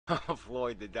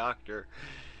Floyd the doctor.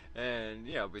 And,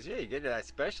 but yeah, you get to that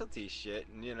specialty shit,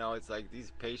 and, it's like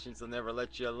these patients will never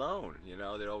let you alone.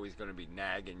 They're always going to be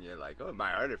nagging you, like, oh,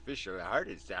 my artificial heart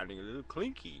is sounding a little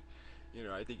clinky.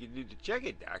 I think you need to check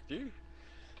it, doctor.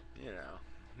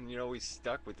 And you're always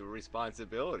stuck with the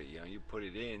responsibility. You put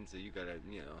it in, so you gotta,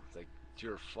 it's like, it's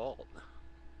your fault.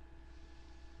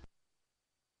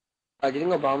 Do you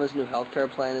think Obama's new healthcare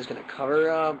plan is going to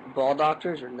cover ball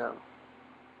doctors or no?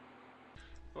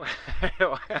 Well,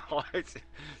 it's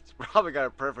probably got a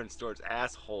preference towards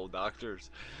asshole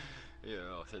doctors,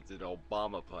 since it's an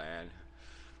Obama plan.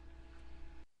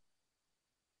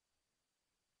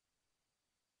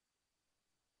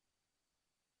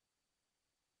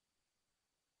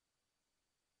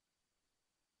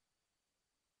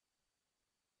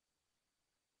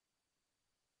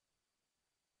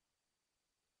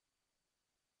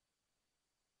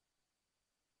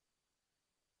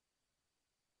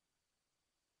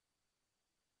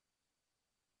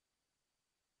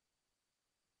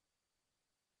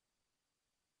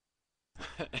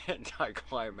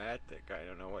 Anticlimactic. I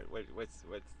don't know what's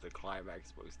the climax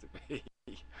supposed to be.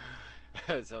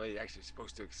 So he's actually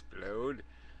supposed to explode.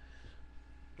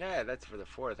 Yeah, that's for the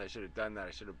fourth. I should have done that.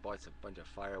 I should have bought a bunch of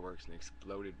fireworks and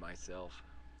exploded myself.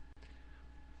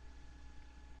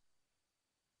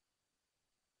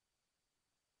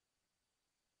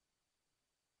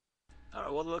 All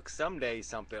right, well, look, someday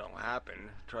something will happen.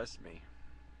 Trust me.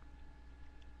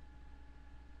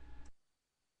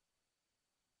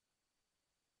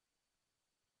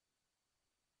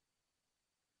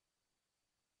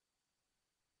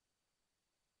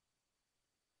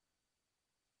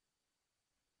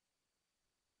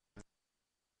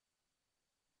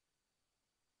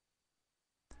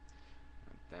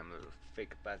 Damn little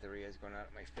fake battery is going out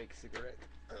of my fake cigarette.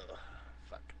 Ugh,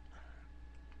 fuck.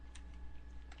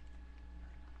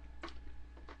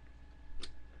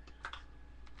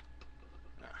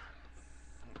 Ah,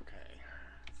 okay.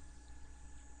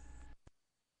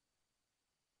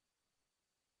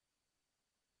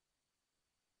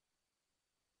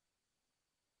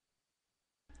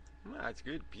 Well, that's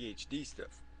good PhD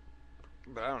stuff.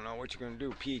 But I don't know what you're going to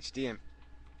do. PhD in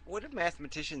what do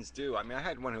mathematicians do? I mean, I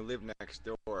had one who lived next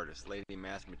door, this lady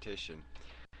mathematician,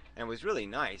 and it was really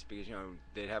nice because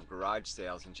they'd have garage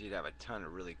sales and she'd have a ton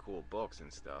of really cool books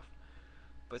and stuff.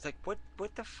 But it's like, what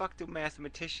the fuck do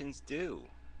mathematicians do?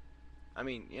 I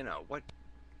mean, what,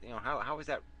 how is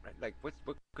that like? What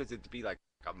could it be like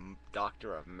a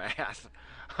doctor of math?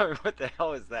 I mean, what the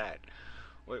hell is that?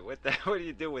 What do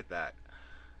you do with that?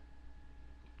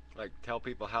 Like, tell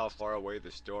people how far away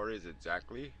the store is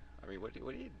exactly? I mean, what do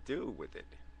you do with it?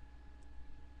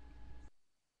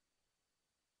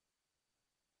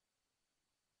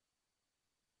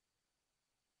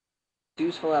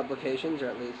 Useful applications, or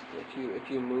at least if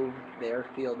you move their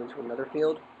field into another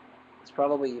field, it's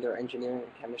probably either engineering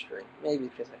or chemistry, maybe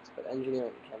physics, but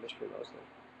engineering and chemistry mostly,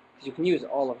 because you can use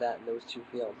all of that in those two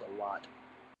fields a lot.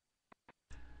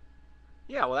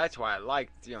 Yeah, well, that's why I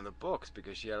liked the books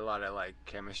because she had a lot of like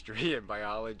chemistry and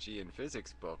biology and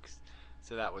physics books,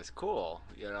 so that was cool.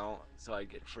 So I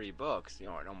get free books, and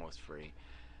almost free,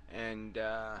 and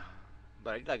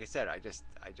but like I said, I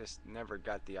just never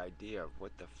got the idea of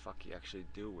what the fuck you actually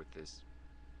do with this,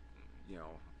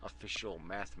 official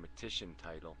mathematician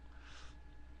title.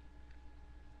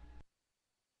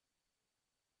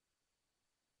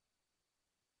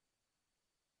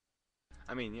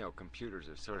 I mean, computers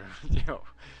are sort of,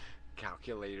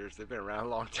 calculators. They've been around a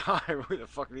long time. Who the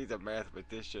fuck needs a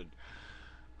mathematician?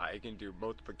 I can do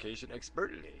multiplication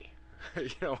expertly.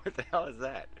 What the hell is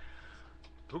that?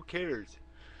 Who cares?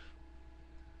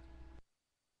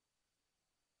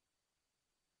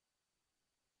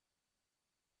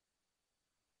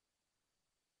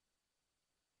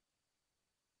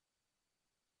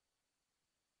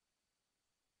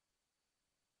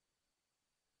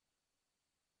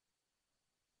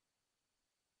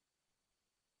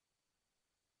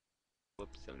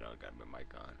 Whoops, I know I got my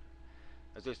mic on.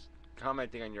 I was just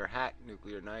commenting on your hat,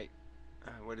 Nuclear Knight.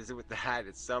 What is it with the hat?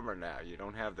 It's summer now. You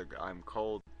don't have the I'm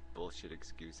cold bullshit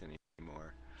excuse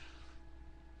anymore.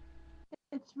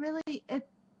 It's really it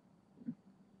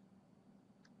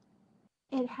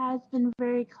has been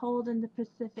very cold in the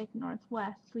Pacific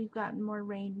Northwest. We've gotten more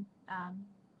rain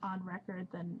on record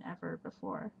than ever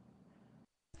before.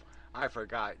 I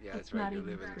forgot. Yeah, that's It's right. not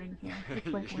even spring here. It's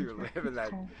like You winter. live in It's that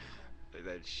cold.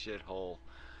 that shithole,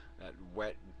 that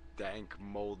wet, dank,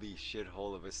 moldy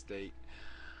shithole of a state.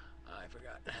 I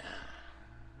forgot.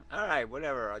 All right,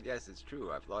 whatever. I guess it's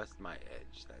true. I've lost my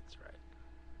edge. That's right.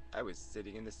 I was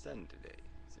sitting in the sun today.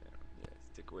 So, yeah,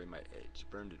 took away my edge.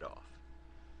 Burned it off.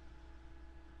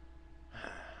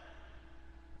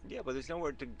 Yeah, but there's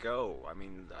nowhere to go. I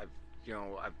mean, I've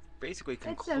basically It's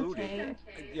concluded,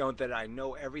 okay. that I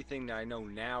know everything that I know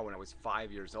now when I was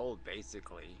 5 years old.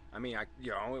 Basically, I mean,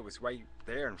 it was right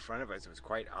there in front of us. It was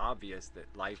quite obvious that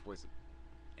life was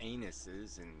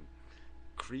anuses and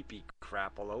creepy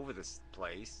crap all over this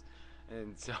place.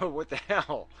 And so, what the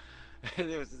hell?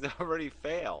 It was already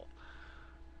failed.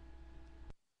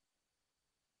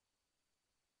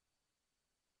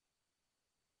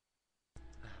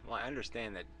 Well, I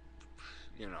understand that,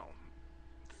 you know,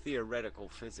 theoretical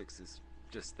physics is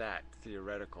just that,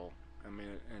 theoretical. I mean,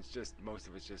 it's just, most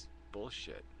of it's just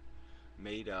bullshit.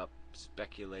 Made up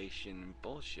speculation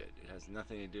bullshit. It has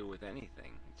nothing to do with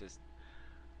anything. It's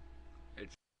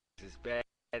as bad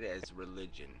as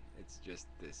religion. It's just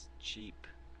this cheap,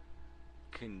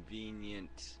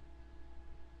 convenient,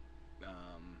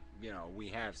 we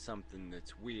have something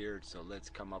that's weird, so let's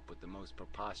come up with the most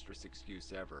preposterous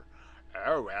excuse ever.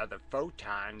 Oh, well, the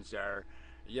photons are,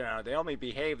 they only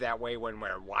behave that way when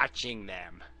we're watching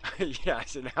them. Yeah,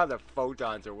 so now the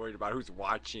photons are worried about who's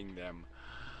watching them.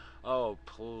 Oh,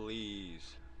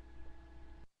 please.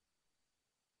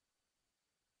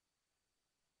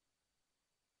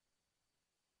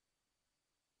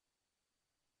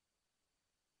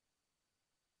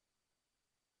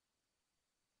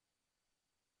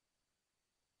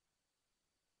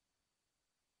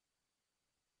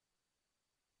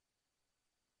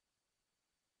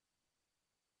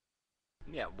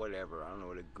 Yeah, whatever. I don't know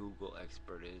what a Google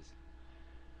expert is.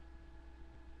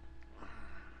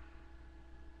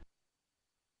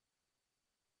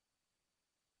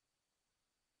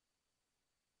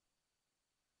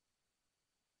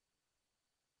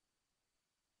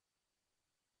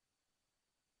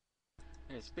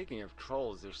 And speaking of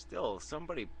trolls, there's still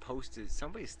somebody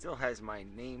still has my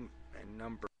name and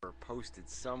number posted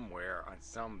somewhere on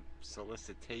some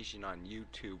solicitation on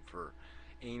YouTube for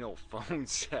anal phone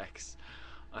sex.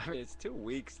 I mean, it's 2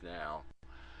 weeks now.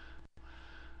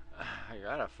 I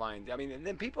gotta find. I mean, and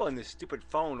then people in this stupid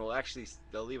phone will actually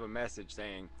they'll leave a message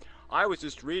saying, "I was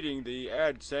just reading the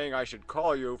ad saying I should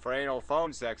call you for anal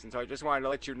phone sex, and so I just wanted to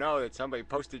let you know that somebody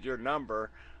posted your number."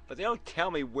 But they don't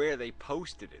tell me where they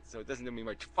posted it, so it doesn't do me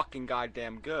much fucking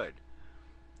goddamn good.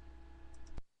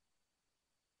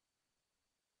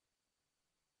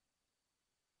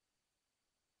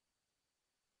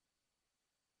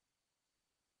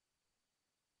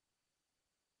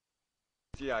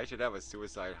 Yeah, I should have a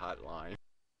suicide hotline.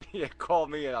 Yeah, call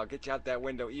me and I'll get you out that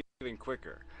window even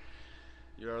quicker.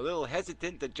 You're a little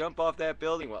hesitant to jump off that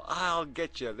building? Well, I'll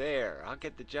get you there. I'll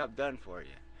get the job done for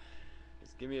you.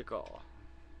 Just give me a call.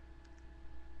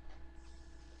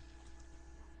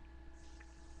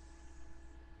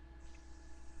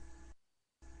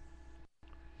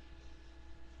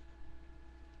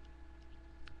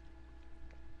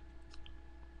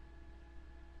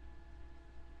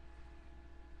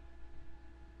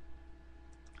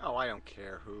 Oh, I don't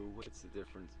care who. What's the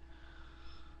difference?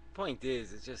 Point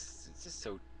is, it's just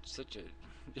so such a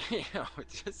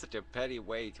it's just such a petty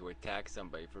way to attack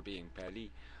somebody for being petty.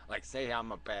 Like, say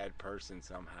I'm a bad person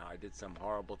somehow. I did some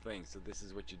horrible thing, so this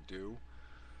is what you do.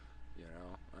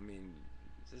 I mean,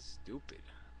 it's just stupid.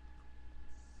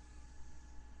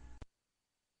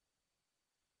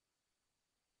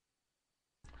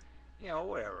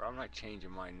 Whatever. I'm not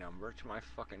changing my number. It's my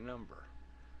fucking number.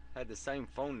 I had the same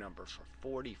phone number for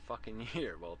 40 fucking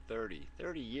years. Well, 30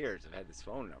 years I've had this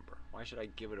phone number. Why should I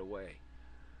give it away?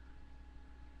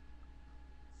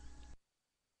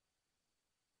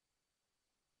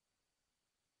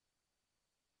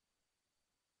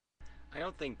 I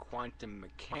don't think quantum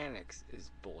mechanics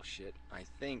is bullshit. I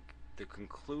think the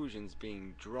conclusions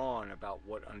being drawn about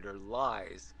what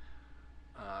underlies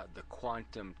the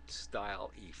quantum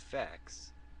style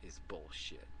effects is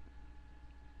bullshit.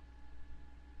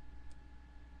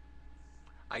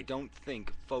 I don't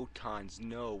think photons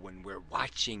know when we're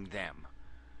watching them.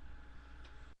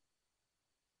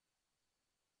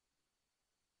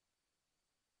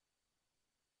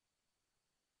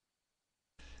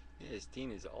 Yeah, his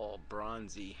skin is all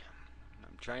bronzy.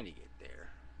 I'm trying to get there.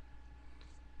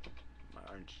 My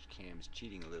orange cam's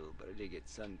cheating a little, but I did get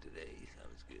sun today, so that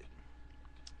was good.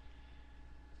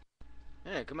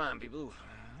 Yeah, come on, people.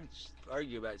 Let's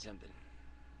argue about something.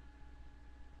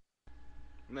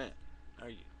 Come on,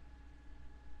 argue.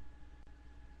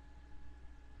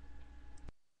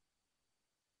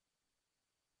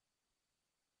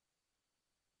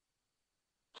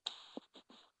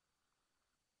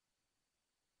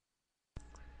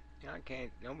 I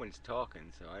can't. No one's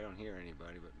talking, so I don't hear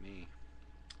anybody but me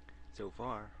so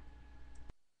far.